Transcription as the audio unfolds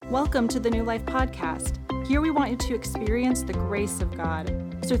Welcome to the New Life Podcast. Here we want you to experience the grace of God.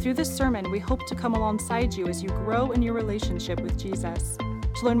 So through this sermon, we hope to come alongside you as you grow in your relationship with Jesus.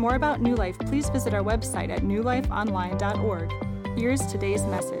 To learn more about New Life, please visit our website at newlifeonline.org. Here's today's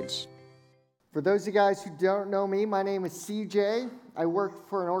message. For those of you guys who don't know me, my name is CJ. I work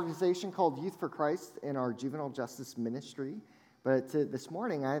for an organization called Youth for Christ in our juvenile justice ministry. But this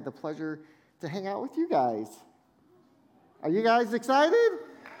morning, I had the pleasure to hang out with you guys. Are you guys excited?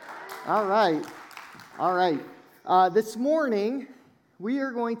 All right. This morning, we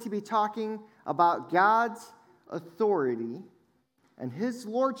are going to be talking about God's authority and His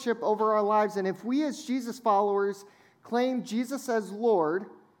lordship over our lives. And if we as Jesus followers claim Jesus as Lord,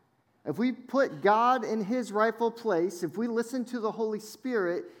 if we put God in His rightful place, if we listen to the Holy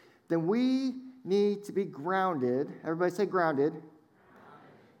Spirit, then we need to be grounded. Everybody say grounded.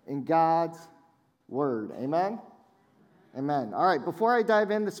 In God's Word. Amen? Amen. All right, before I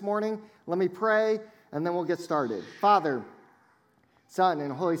dive in this morning, let me pray, and then we'll get started. Father, Son,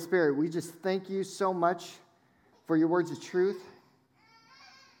 and Holy Spirit, we just thank you so much for your words of truth.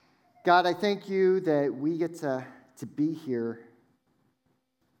 God, I thank you that we get to be here,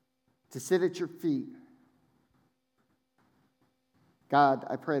 to sit at your feet. God,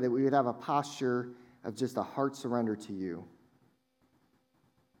 I pray that we would have a posture of just a heart surrender to you.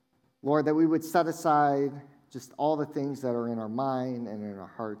 Lord, that we would set aside just all the things that are in our mind and in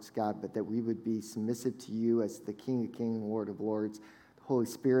our hearts, God, but that we would be submissive to you as the King of Kings, Lord of Lords, the Holy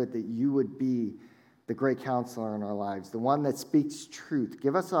Spirit, that you would be the great counselor in our lives, the one that speaks truth.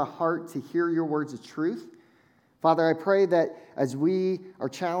 Give us a heart to hear your words of truth. Father, I pray that as we are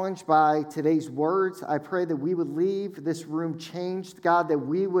challenged by today's words, I pray that we would leave this room changed, God, that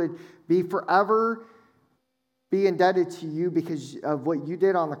we would be forever be indebted to you because of what you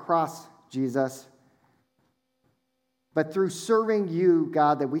did on the cross, Jesus. But through serving you,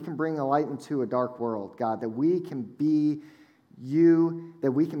 God, that we can bring a light into a dark world, God, that we can be you, that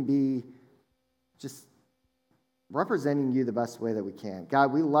we can be just representing you the best way that we can.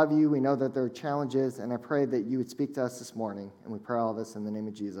 God, we love you. We know that there are challenges, and I pray that you would speak to us this morning. And we pray all this in the name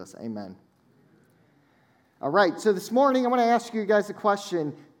of Jesus. Amen. All right, so this morning I want to ask you guys a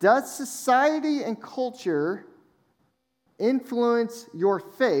question. Does society and culture influence your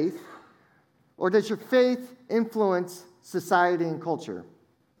faith, or does your faith influence society and culture?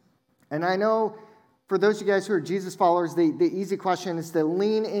 And I know for those of you guys who are Jesus followers, the easy question is to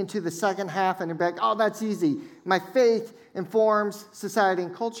lean into the second half and be like, oh, that's easy. My faith informs society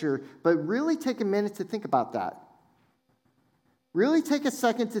and culture. But really take a minute to think about that. Really take a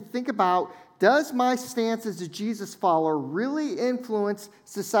second to think about, does my stance as a Jesus follower really influence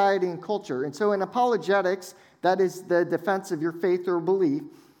society and culture? And so in apologetics, that is the defense of your faith or belief,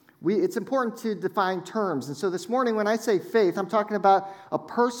 it's important to define terms. And so this morning when I say faith, I'm talking about a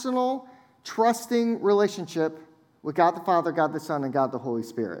personal, trusting relationship with God the Father, God the Son, and God the Holy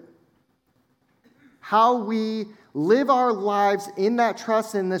Spirit. How we live our lives in that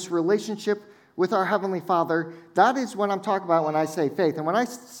trust, in this relationship with our Heavenly Father, that is what I'm talking about when I say faith. And when I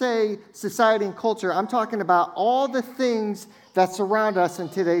say society and culture, I'm talking about all the things that surround us in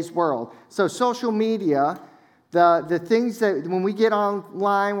today's world. So social media, the things that when we get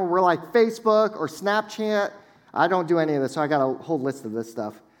online where we're like Facebook or Snapchat, I don't do any of this, so I got a whole list of this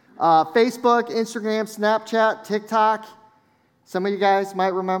stuff. Facebook, Instagram, Snapchat, TikTok. Some of you guys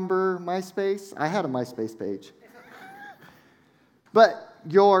might remember MySpace. I had a MySpace page. But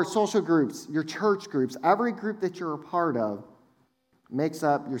your social groups, your church groups, every group that you're a part of makes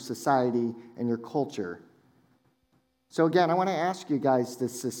up your society and your culture. So again, I want to ask you guys,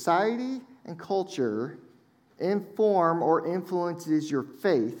 does society and culture inform or influences your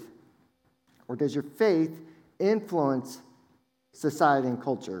faith, or does your faith influence society and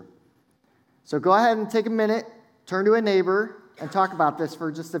culture? So go ahead and take a minute, turn to a neighbor, and talk about this for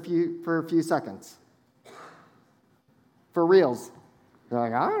a few seconds. For reals. You're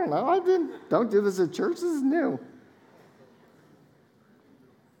like, I don't know, don't do this at church, this is new.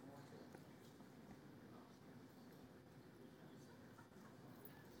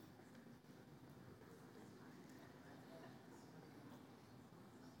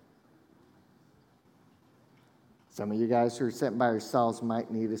 Some of you guys who are sitting by yourselves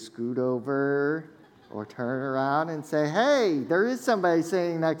might need to scoot over or turn around and say, hey, there is somebody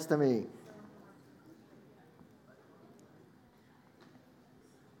sitting next to me.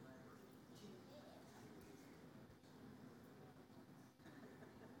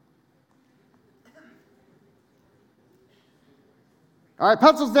 All right,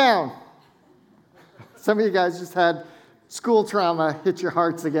 pencils down. Some of you guys just had school trauma hit your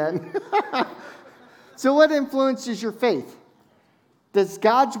hearts again. So what influences your faith? Does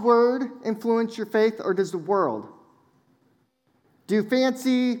God's word influence your faith, or does the world? Do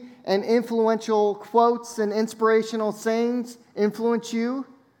fancy and influential quotes and inspirational sayings influence you,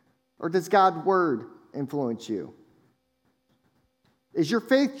 or does God's word influence you? Is your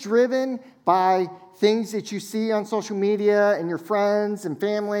faith driven by things that you see on social media and your friends and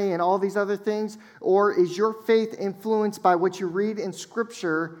family and all these other things? Or is your faith influenced by what you read in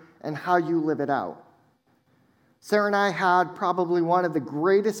Scripture and how you live it out? Sarah and I had probably one of the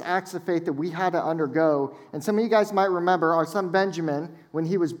greatest acts of faith that we had to undergo. And some of you guys might remember our son Benjamin, when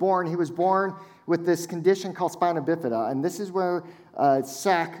he was born with this condition called spina bifida. And this is where a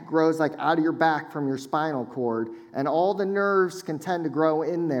sac grows like out of your back from your spinal cord. And all the nerves can tend to grow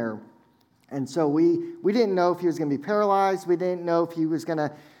in there. And so we didn't know if he was going to be paralyzed. We didn't know if he was going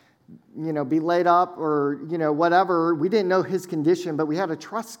to, be laid up or, whatever. We didn't know his condition, but we had to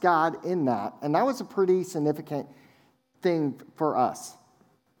trust God in that. And that was a pretty significant thing for us.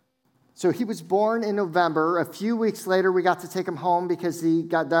 So he was born in November. A few weeks later, we got to take him home because he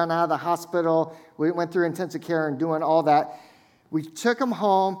got done out of the hospital. We went through intensive care and doing all that. We took him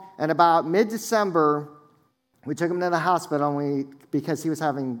home, and about mid-December, we took him to the hospital because he was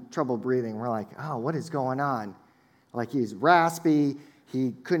having trouble breathing. We're like, oh, what is going on? Like, he's raspy.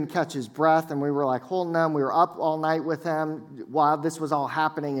 He couldn't catch his breath, and we were like holding him. We were up all night with him while this was all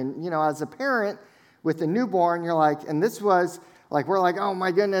happening. And, as a parent with a newborn, you're like, and this was like, we're like, oh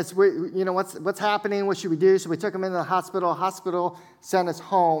my goodness, what's happening? What should we do? So we took him into the hospital. Hospital sent us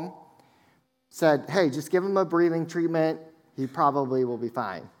home, said, hey, just give him a breathing treatment. He probably will be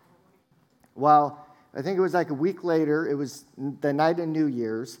fine. Well, I think it was like a week later. It was the night of New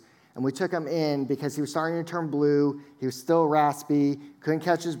Year's. And we took him in because he was starting to turn blue. He was still raspy, couldn't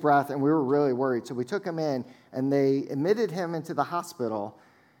catch his breath, and we were really worried. So we took him in, and they admitted him into the hospital.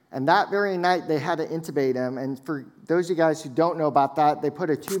 And that very night, they had to intubate him. And for those of you guys who don't know about that, they put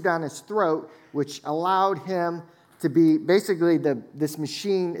a tube down his throat, which allowed him to be basically this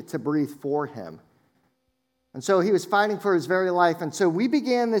machine to breathe for him. And so he was fighting for his very life. And so we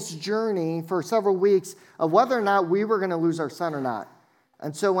began this journey for several weeks of whether or not we were going to lose our son or not.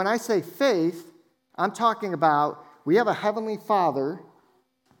 And so when I say faith, I'm talking about we have a heavenly Father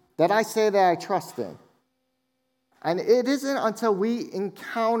that I say that I trust in. And it isn't until we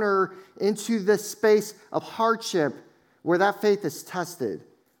encounter into this space of hardship where that faith is tested,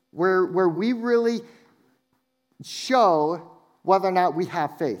 where we really show whether or not we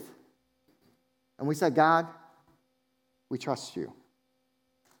have faith. And we said, God, we trust you.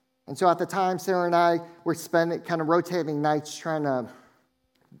 And so at the time, Sarah and I were spending kind of rotating nights trying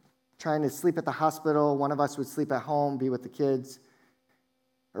to sleep at the hospital. One of us would sleep at home, be with the kids,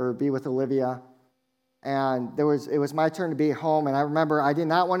 or be with Olivia. And it was my turn to be home. And I remember I did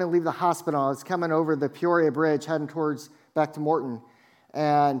not want to leave the hospital. I was coming over the Peoria Bridge, heading back to Morton.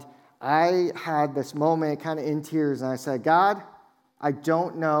 And I had this moment kind of in tears. And I said, God, I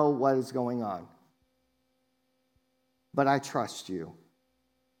don't know what is going on, but I trust you.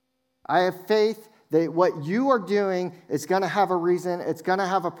 I have faith that what you are doing is going to have a reason, it's going to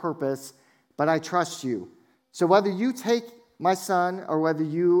have a purpose, but I trust you. So whether you take my son or whether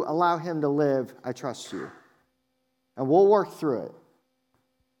you allow him to live, I trust you. And we'll work through it.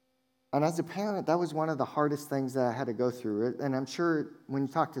 And as a parent, that was one of the hardest things that I had to go through. And I'm sure when you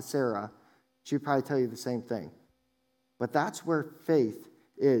talk to Sarah, she'd probably tell you the same thing. But that's where faith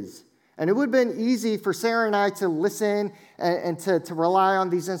is. And it would have been easy for Sarah and I to listen and to rely on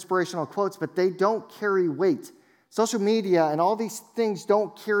these inspirational quotes, but they don't carry weight. Social media and all these things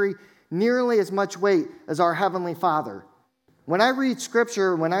don't carry nearly as much weight as our Heavenly Father. When I read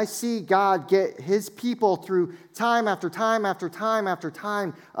Scripture, when I see God get His people through time after time after time after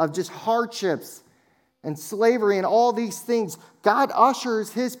time of just hardships and slavery and all these things, God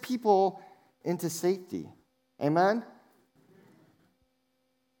ushers His people into safety. Amen?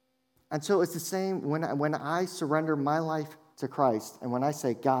 And so it's the same when I surrender my life to Christ and when I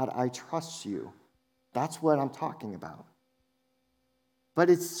say, God, I trust you. That's what I'm talking about. But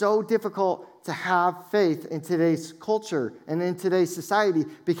it's so difficult to have faith in today's culture and in today's society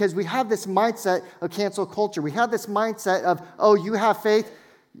because we have this mindset of cancel culture. We have this mindset of, oh, you have faith,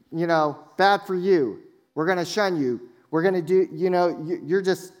 bad for you. We're going to shun you. We're going to do,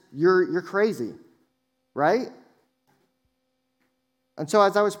 you're crazy, right? And so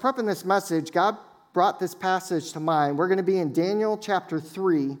as I was prepping this message, God brought this passage to mind. We're going to be in Daniel chapter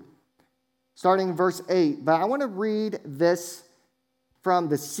 3, starting in verse 8. But I want to read this from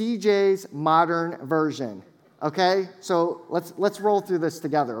the CJ's Modern Version. Okay? So let's roll through this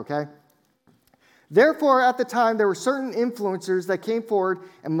together, okay? Therefore, at the time, there were certain influencers that came forward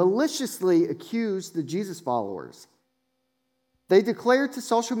and maliciously accused the Jesus followers. They declared to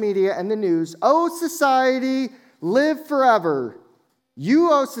social media and the news, "O society, live forever. You,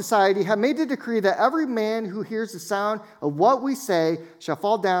 O society, have made a decree that every man who hears the sound of what we say shall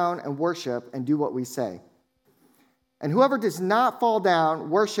fall down and worship and do what we say. And whoever does not fall down,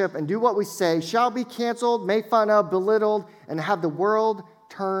 worship, and do what we say shall be canceled, made fun of, belittled, and have the world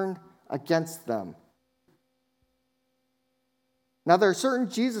turned against them." Now there are certain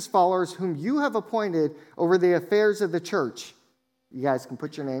Jesus followers whom you have appointed over the affairs of the church. You guys can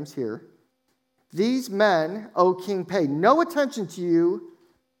put your names here. These men, O king, pay no attention to you,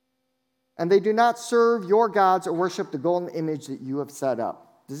 and they do not serve your gods or worship the golden image that you have set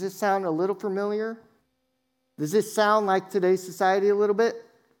up. Does this sound a little familiar? Does this sound like today's society a little bit?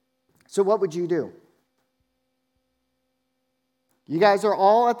 So what would you do? You guys are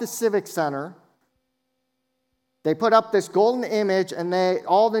all at the Civic Center. They put up this golden image, and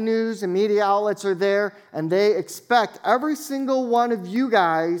all the news and media outlets are there, and they expect every single one of you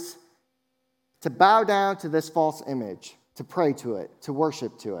guys to bow down to this false image, to pray to it, to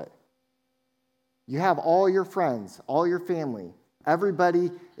worship to it. You have all your friends, all your family.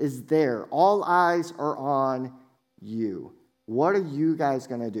 Everybody is there. All eyes are on you. What are you guys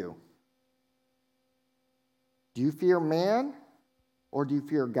going to do? Do you fear man or do you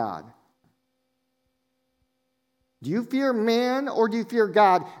fear God? Do you fear man or do you fear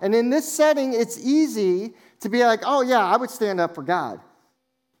God? And in this setting, it's easy to be like, "Oh yeah, I would stand up for God."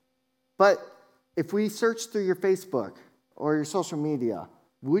 But if we search through your Facebook or your social media,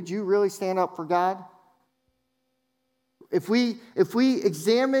 would you really stand up for God? If we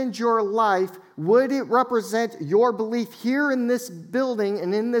examined your life, would it represent your belief here in this building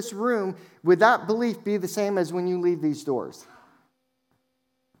and in this room? Would that belief be the same as when you leave these doors?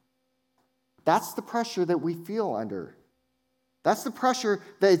 That's the pressure that we feel under. That's the pressure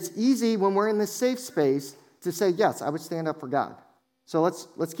that it's easy when we're in this safe space to say, "Yes, I would stand up for God." So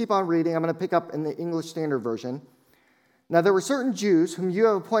let's keep on reading. I'm going to pick up in the English Standard Version. "Now there were certain Jews whom you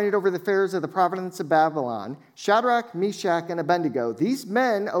have appointed over the affairs of the province of Babylon, Shadrach, Meshach, and Abednego. These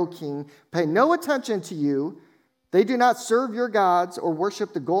men, O king, pay no attention to you. They do not serve your gods or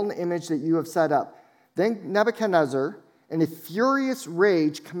worship the golden image that you have set up." Then Nebuchadnezzar, in a furious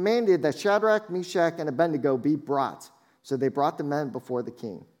rage, commanded that Shadrach, Meshach, and Abednego be brought. So they brought the men before the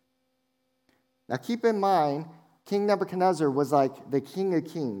king. Now keep in mind, King Nebuchadnezzar was like the king of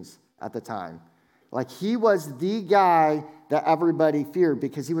kings at the time. Like he was the guy that everybody feared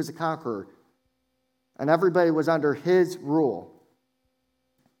because he was a conqueror. And everybody was under his rule.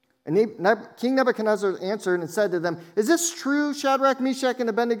 And King Nebuchadnezzar answered and said to them, "Is this true, Shadrach, Meshach, and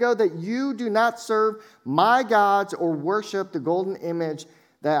Abednego, that you do not serve my gods or worship the golden image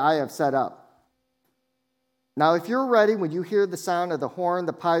that I have set up? Now, if you're ready, when you hear the sound of the horn,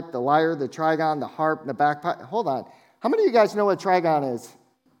 the pipe, the lyre, the trigon, the harp, and the bagpipe..." Hold on. How many of you guys know what trigon is?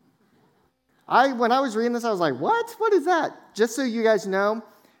 When I was reading this, I was like, what? What is that? Just so you guys know,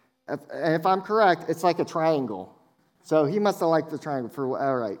 if I'm correct, it's like a triangle. So he must have liked the triangle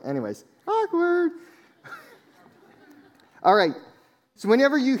all right. Anyways, awkward. All right. "So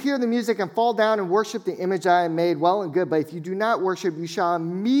whenever you hear the music and fall down and worship the image I have made, well and good. But if you do not worship, you shall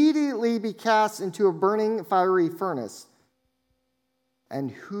immediately be cast into a burning fiery furnace.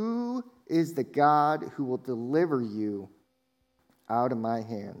 And who is the God who will deliver you out of my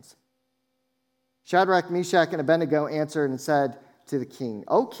hands?" Shadrach, Meshach, and Abednego answered and said to the king,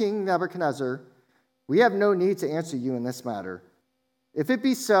 "O King Nebuchadnezzar, we have no need to answer you in this matter. If it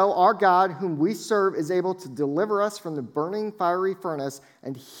be so, our God, whom we serve, is able to deliver us from the burning fiery furnace,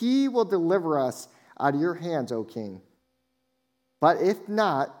 and he will deliver us out of your hands, O king. But if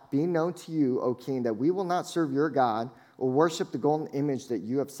not, be known to you, O king, that we will not serve your God or worship the golden image that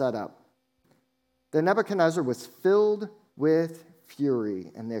you have set up." Then Nebuchadnezzar was filled with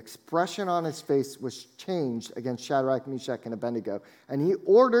fury, and the expression on his face was changed against Shadrach, Meshach, and Abednego. And he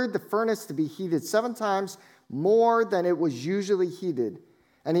ordered the furnace to be heated 7 times more than it was usually heated.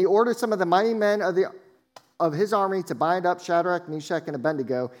 And he ordered some of the mighty men of his army to bind up Shadrach, Meshach, and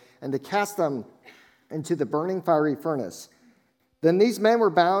Abednego and to cast them into the burning fiery furnace. Then these men were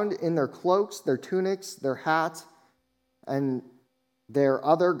bound in their cloaks, their tunics, their hats, and their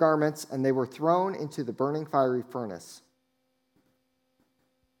other garments, and they were thrown into the burning fiery furnace.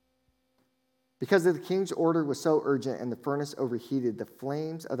 Because the king's order was so urgent and the furnace overheated, the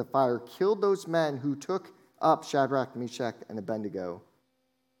flames of the fire killed those men who took up Shadrach, Meshach, and Abednego.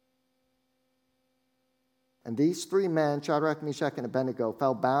 And these 3 men, Shadrach, Meshach, and Abednego,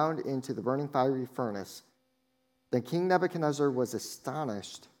 fell bound into the burning fiery furnace. Then King Nebuchadnezzar was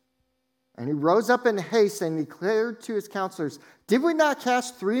astonished, and he rose up in haste and declared to his counselors, "Did we not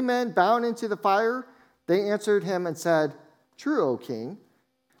cast 3 men bound into the fire?" They answered him and said, True, O king.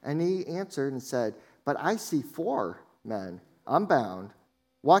 And he answered and said, But I see 4 men, unbound,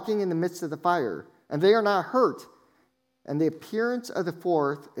 walking in the midst of the fire, and they are not hurt. And the appearance of the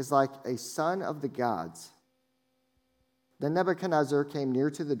 4th is like a son of the gods. Then Nebuchadnezzar came near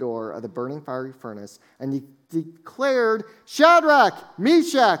to the door of the burning fiery furnace, and he declared, Shadrach,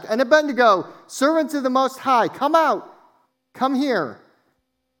 Meshach, and Abednego, servants of the Most High, come out, come here.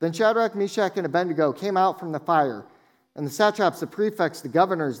 Then Shadrach, Meshach, and Abednego came out from the fire, and the satraps, the prefects, the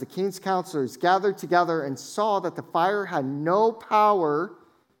governors, the king's counselors gathered together and saw that the fire had no power.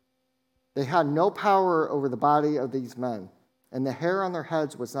 They had no power over the body of these men, and the hair on their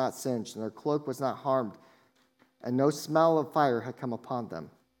heads was not singed, and their cloak was not harmed, and no smell of fire had come upon them.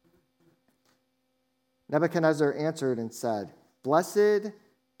 Nebuchadnezzar answered and said, Blessed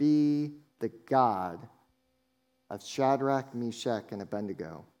be the God of Shadrach, Meshach, and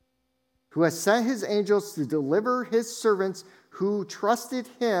Abednego, who has sent his angels to deliver his servants who trusted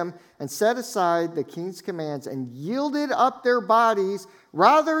him and set aside the king's commands and yielded up their bodies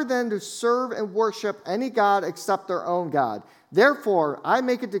rather than to serve and worship any god except their own God. Therefore, I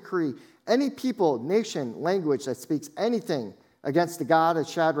make a decree, any people, nation, language that speaks anything against the God of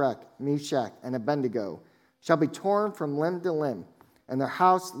Shadrach, Meshach, and Abednego shall be torn from limb to limb, and their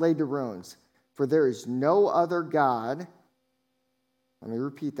house laid to ruins. For there is no other God. Let me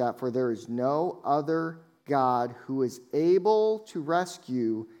repeat that. For there is no other God who is able to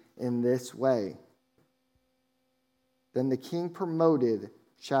rescue in this way. Then the king promoted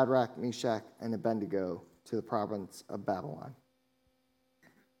Shadrach, Meshach, and Abednego to the province of Babylon.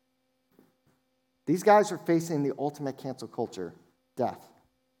 These guys are facing the ultimate cancel culture, death.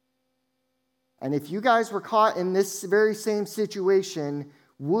 And if you guys were caught in this very same situation,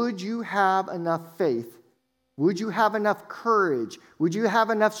 would you have enough faith? Would you have enough courage? Would you have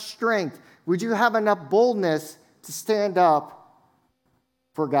enough strength? Would you have enough boldness to stand up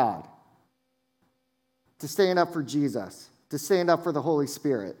for God? To stand up for Jesus? To stand up for the Holy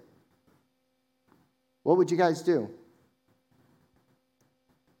Spirit? What would you guys do?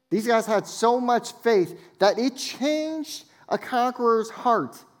 These guys had so much faith that it changed a conqueror's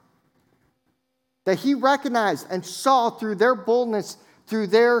heart. That he recognized and saw through their boldness, through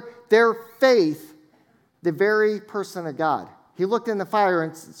their faith, the very person of God. He looked in the fire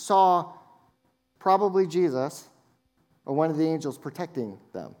and saw probably Jesus or one of the angels protecting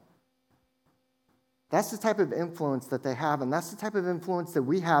them. That's the type of influence that they have, and that's the type of influence that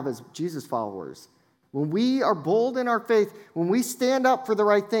we have as Jesus followers. When we are bold in our faith, when we stand up for the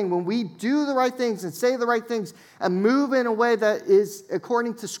right thing, when we do the right things and say the right things and move in a way that is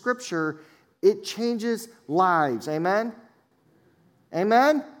according to Scripture, it changes lives. Amen?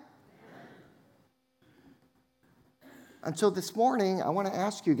 Amen? And so this morning, I want to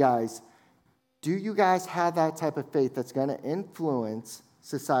ask you guys, do you guys have that type of faith that's going to influence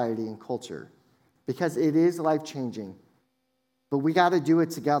society and culture? Because it is life-changing. But we got to do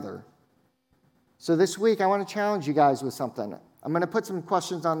it together. So this week, I want to challenge you guys with something. I'm going to put some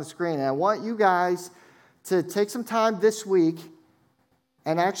questions on the screen, and I want you guys to take some time this week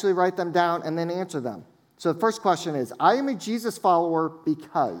and actually write them down and then answer them. So the first question is, I am a Jesus follower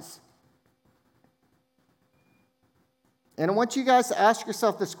because. And I want you guys to ask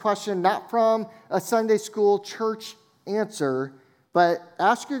yourself this question, not from a Sunday school church answer, but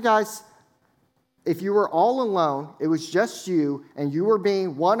ask your guys, if you were all alone, it was just you, and you were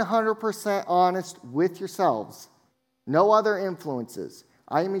being 100% honest with yourselves, no other influences.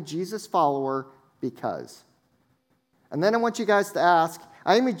 I am a Jesus follower because. And then I want you guys to ask,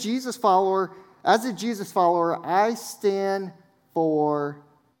 I am a Jesus follower. As a Jesus follower, I stand for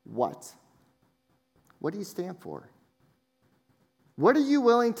what? What do you stand for? What are you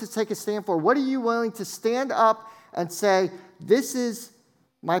willing to take a stand for? What are you willing to stand up and say, this is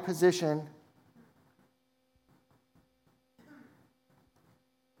my position?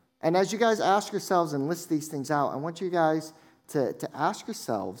 And as you guys ask yourselves and list these things out, I want you guys to ask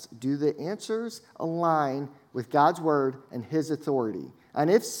yourselves, do the answers align with God's word and his authority? And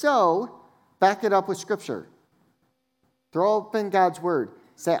if so, back it up with Scripture. Throw open God's word.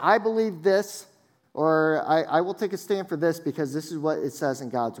 Say, I believe this, or I will take a stand for this because this is what it says in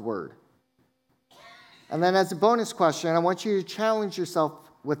God's word. And then as a bonus question, I want you to challenge yourself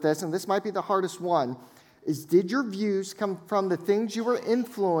with this, and this might be the hardest one, is did your views come from the things you were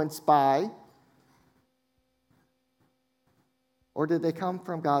influenced by, or did they come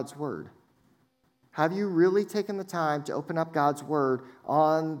from God's word? Have you really taken the time to open up God's word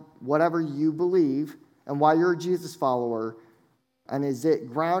on whatever you believe and why you're a Jesus follower? And is it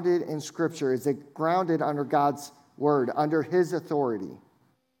grounded in Scripture? Is it grounded under God's word, under his authority?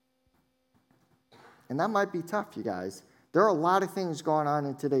 And that might be tough, you guys, There are a lot of things going on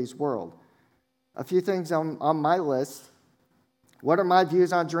in today's world. A few things on my list. What are my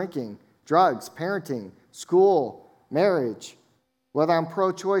views on drinking, drugs, parenting, school, marriage, whether I'm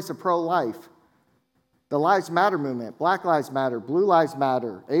pro-choice or pro-life? The Lives Matter movement, Black Lives Matter, Blue Lives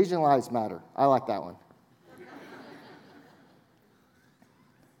Matter, Asian Lives Matter. I like that one.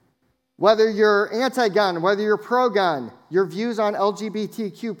 Whether you're anti-gun, whether you're pro-gun, your views on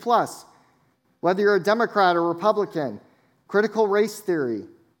LGBTQ+, whether you're a Democrat or Republican, critical race theory,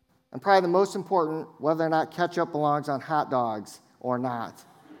 and probably the most important, whether or not ketchup belongs on hot dogs or not.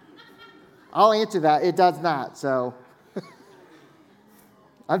 I'll answer that. It does not, so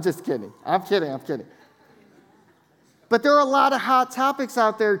I'm just kidding. I'm kidding. But there are a lot of hot topics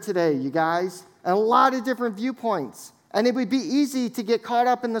out there today, you guys, and a lot of different viewpoints. And it would be easy to get caught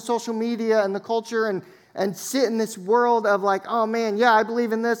up in the social media and the culture and sit in this world of like, oh man, yeah, I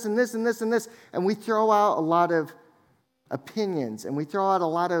believe in this and this and this and this. And we throw out a lot of opinions and we throw out a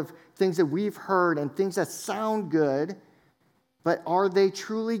lot of things that we've heard and things that sound good, but are they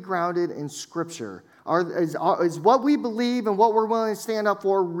truly grounded in Scripture? Is what we believe and what we're willing to stand up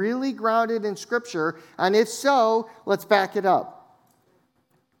for really grounded in Scripture? And if so, let's back it up.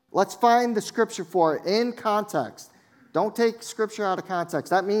 Let's find the Scripture for it in context. Don't take Scripture out of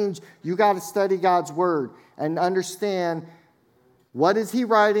context. That means you got to study God's Word and understand what is He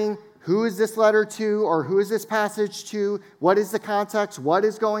writing, who is this letter to, or who is this passage to, what is the context, what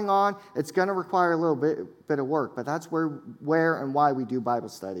is going on. It's going to require a little bit of work, but that's where and why we do Bible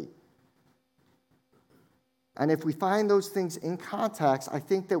study. And if we find those things in context, I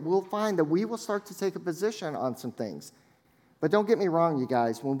think that we'll find that we will start to take a position on some things. But don't get me wrong, you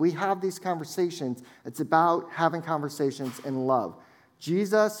guys. When we have these conversations, it's about having conversations in love.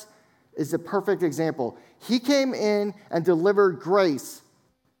 Jesus is a perfect example. He came in and delivered grace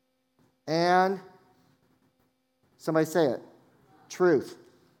and, somebody say it, truth.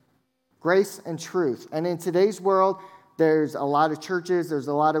 Grace and truth. And in today's world, there's a lot of churches, there's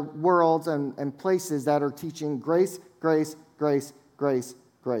a lot of worlds and places that are teaching grace, grace, grace, grace,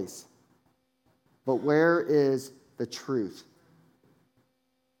 grace. But where is the truth?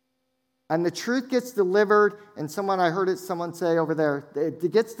 And the truth gets delivered, and I heard someone say over there,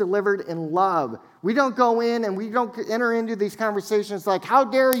 it gets delivered in love. We don't go in and we don't enter into these conversations like, how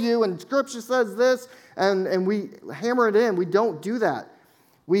dare you, and Scripture says this, and we hammer it in. We don't do that.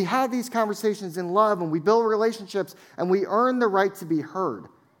 We have these conversations in love, and we build relationships, and we earn the right to be heard.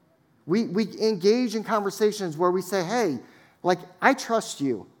 We engage in conversations where we say, hey, like, I trust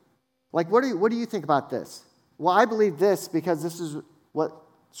you. Like, what do you think about this? Well, I believe this because this is what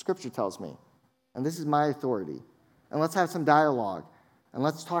Scripture tells me, and this is my authority. And let's have some dialogue, and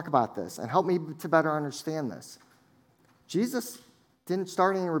let's talk about this, and help me to better understand this. Jesus didn't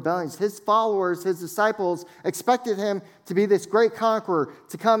start any rebellions. His followers, his disciples, expected him to be this great conqueror,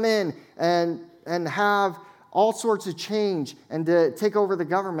 to come in and have all sorts of change and to take over the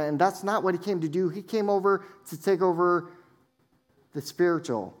government, and that's not what he came to do. He came over to take over the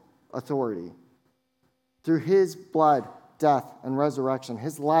spiritual authority through his blood, death, and resurrection,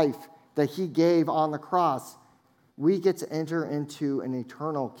 his life that he gave on the cross. We get to enter into an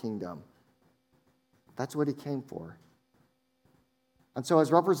eternal kingdom. That's what he came for. And so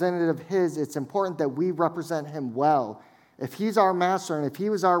as representative of his, it's important that we represent him well. If he's our master and if he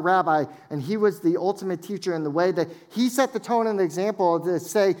was our rabbi and he was the ultimate teacher in the way that he set the tone and the example to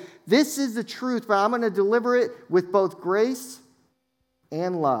say, this is the truth, but I'm going to deliver it with both grace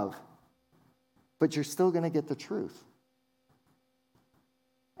and love. But you're still going to get the truth.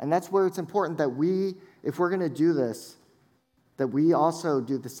 And that's where it's important that we, if we're going to do this, that we also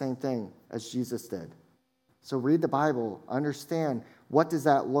do the same thing as Jesus did. So read the Bible, understand what does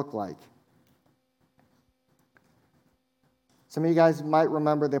that look like. Some of you guys might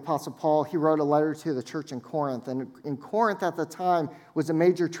remember the Apostle Paul. He wrote a letter to the church in Corinth. And in Corinth at the time was a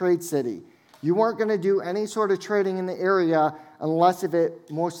major trade city. You weren't going to do any sort of trading in the area unless if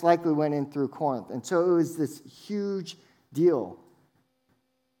it most likely went in through Corinth. And so it was this huge deal.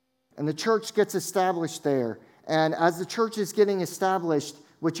 And the church gets established there. And as the church is getting established,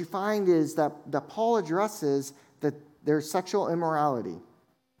 what you find is that Paul addresses that there's sexual immorality,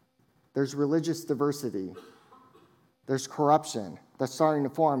 there's religious diversity, there's corruption that's starting to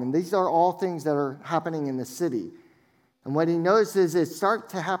form. And these are all things that are happening in the city. And what he notices is start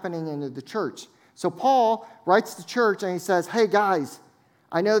to happening into the church. So Paul writes to church and he says, hey guys,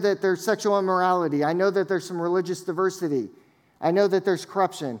 I know that there's sexual immorality. I know that there's some religious diversity. I know that there's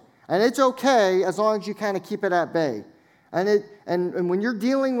corruption. And it's okay as long as you kind of keep it at bay. And when you're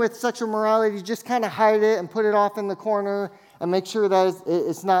dealing with sexual morality, just kind of hide it and put it off in the corner and make sure that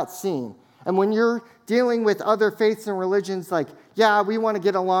it's not seen. And when you're dealing with other faiths and religions, like, yeah, we want to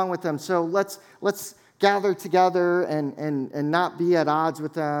get along with them, so let's gather together and not be at odds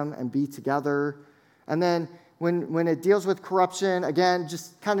with them and be together. And then when it deals with corruption, again,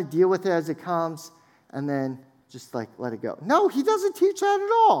 just kind of deal with it as it comes, and then just like let it go. No, he doesn't teach that at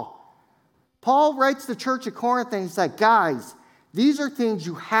all. Paul writes the church at Corinth, and he's like, guys, these are things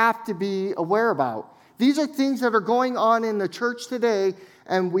you have to be aware about. These are things that are going on in the church today,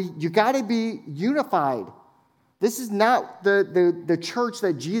 and you got to be unified. This is not the church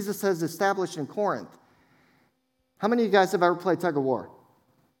that Jesus has established in Corinth. How many of you guys have ever played tug of war?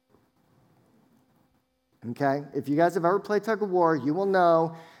 Okay, if you guys have ever played tug of war, you will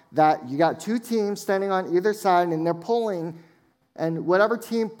know that you got two teams standing on either side, and they're pulling, and whatever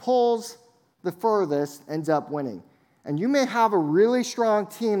team pulls the furthest ends up winning. And you may have a really strong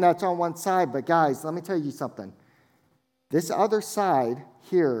team that's on one side, but guys, let me tell you something. This other side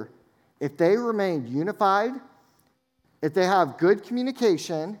here, if they remain unified, if they have good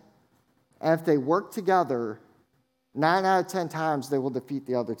communication, and if they work together, 9 out of 10 times they will defeat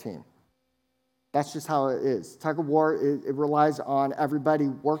the other team. That's just how it is. Tug of war, it relies on everybody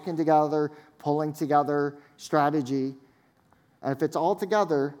working together, pulling together, strategy. And if it's all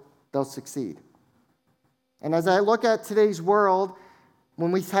together, they'll succeed. And as I look at today's world,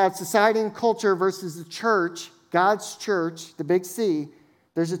 when we have society and culture versus the church, God's church, the big C,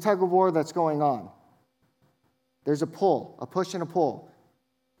 there's a tug of war that's going on. There's a pull, a push and a pull.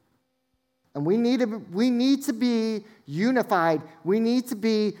 And we need to be unified. We need to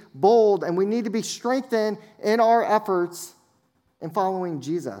be bold, and we need to be strengthened in our efforts in following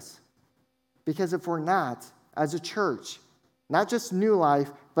Jesus. Because if we're not, as a church, not just New Life,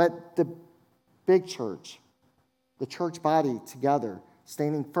 but the big church, the church body together,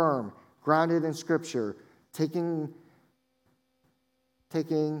 standing firm, grounded in Scripture, taking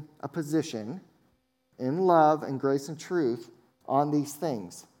a position in love and grace and truth on these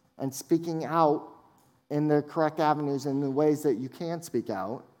things, and speaking out in the correct avenues and the ways that you can speak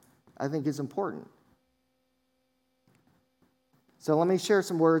out, I think is important. So let me share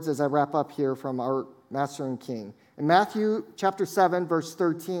some words as I wrap up here from our Master and King. In Matthew chapter 7, verse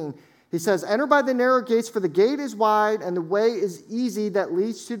 13, he says, "Enter by the narrow gates, for the gate is wide and the way is easy that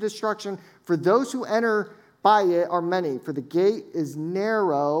leads to destruction. For those who enter by it are many. For the gate is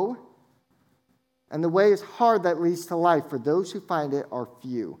narrow and the way is hard that leads to life. For those who find it are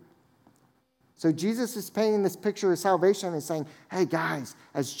few." So Jesus is painting this picture of salvation and saying, hey guys,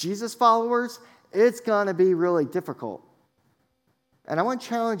 as Jesus followers, it's going to be really difficult. And I want to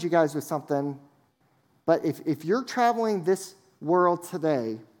challenge you guys with something. But if you're traveling this world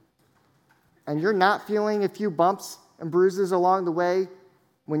today and you're not feeling a few bumps and bruises along the way,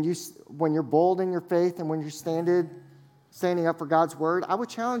 when you're bold in your faith and when you're standing up for God's word, I would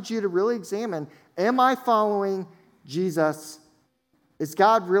challenge you to really examine, am I following Jesus? Is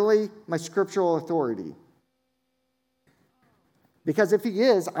God really my scriptural authority? Because if he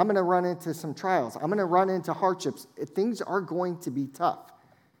is, I'm going to run into some trials. I'm going to run into hardships. Things are going to be tough.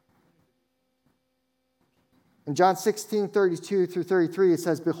 In John 16:32-33, it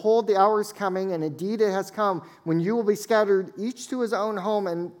says, "Behold, the hour is coming, and indeed it has come, when you will be scattered, each to his own home,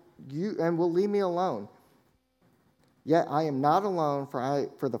 and will leave me alone. Yet I am not alone,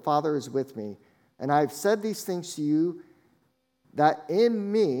 for the Father is with me. And I have said these things to you, that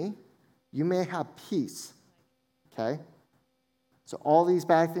in me you may have peace." Okay? So all these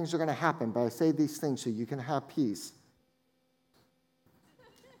bad things are going to happen, but I say these things so you can have peace.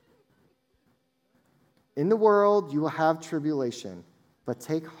 "In the world you will have tribulation, but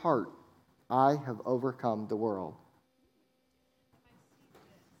take heart, I have overcome the world."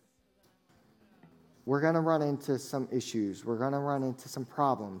 We're going to run into some issues. We're going to run into some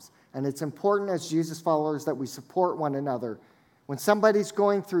problems. And it's important as Jesus followers that we support one another. When somebody's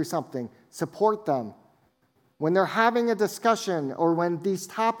going through something, support them. When they're having a discussion or when these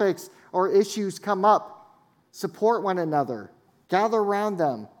topics or issues come up, support one another. Gather around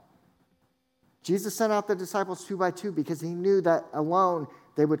them. Jesus sent out the disciples 2 by 2 because he knew that alone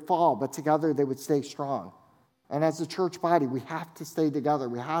they would fall, but together they would stay strong. And as a church body, we have to stay together.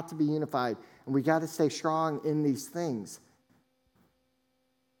 We have to be unified. And we got to stay strong in these things.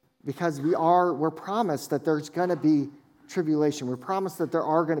 Because we're promised that there's going to be tribulation. We're promised that there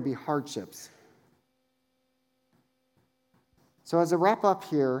are going to be hardships. So as I wrap up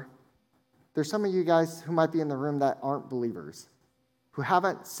here, there's some of you guys who might be in the room that aren't believers, who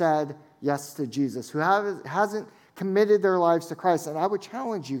haven't said yes to Jesus, who hasn't committed their lives to Christ. And I would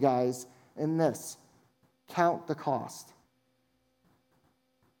challenge you guys in this. Count the cost.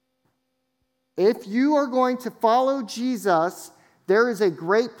 If you are going to follow Jesus, there is a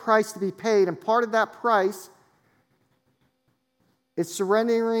great price to be paid, and part of that price is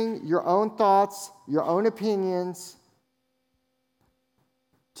surrendering your own thoughts, your own opinions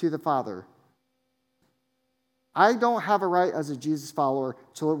to the Father. I don't have a right as a Jesus follower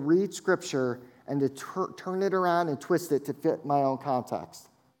to read Scripture and to turn it around and twist it to fit my own context.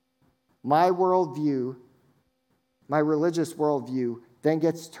 My worldview, my religious worldview, then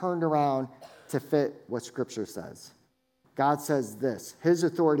gets turned around to fit what Scripture says. God says this. His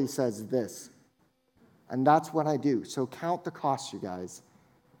authority says this. And that's what I do. So count the cost, you guys.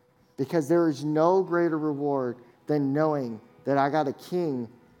 Because there is no greater reward than knowing that I got a king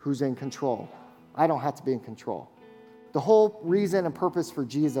who's in control. I don't have to be in control. The whole reason and purpose for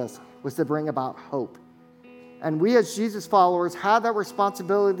Jesus was to bring about hope. And we as Jesus followers have that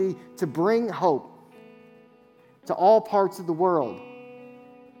responsibility to bring hope to all parts of the world,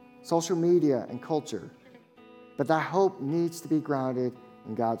 social media and culture. But that hope needs to be grounded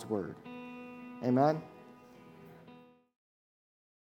in God's word. Amen?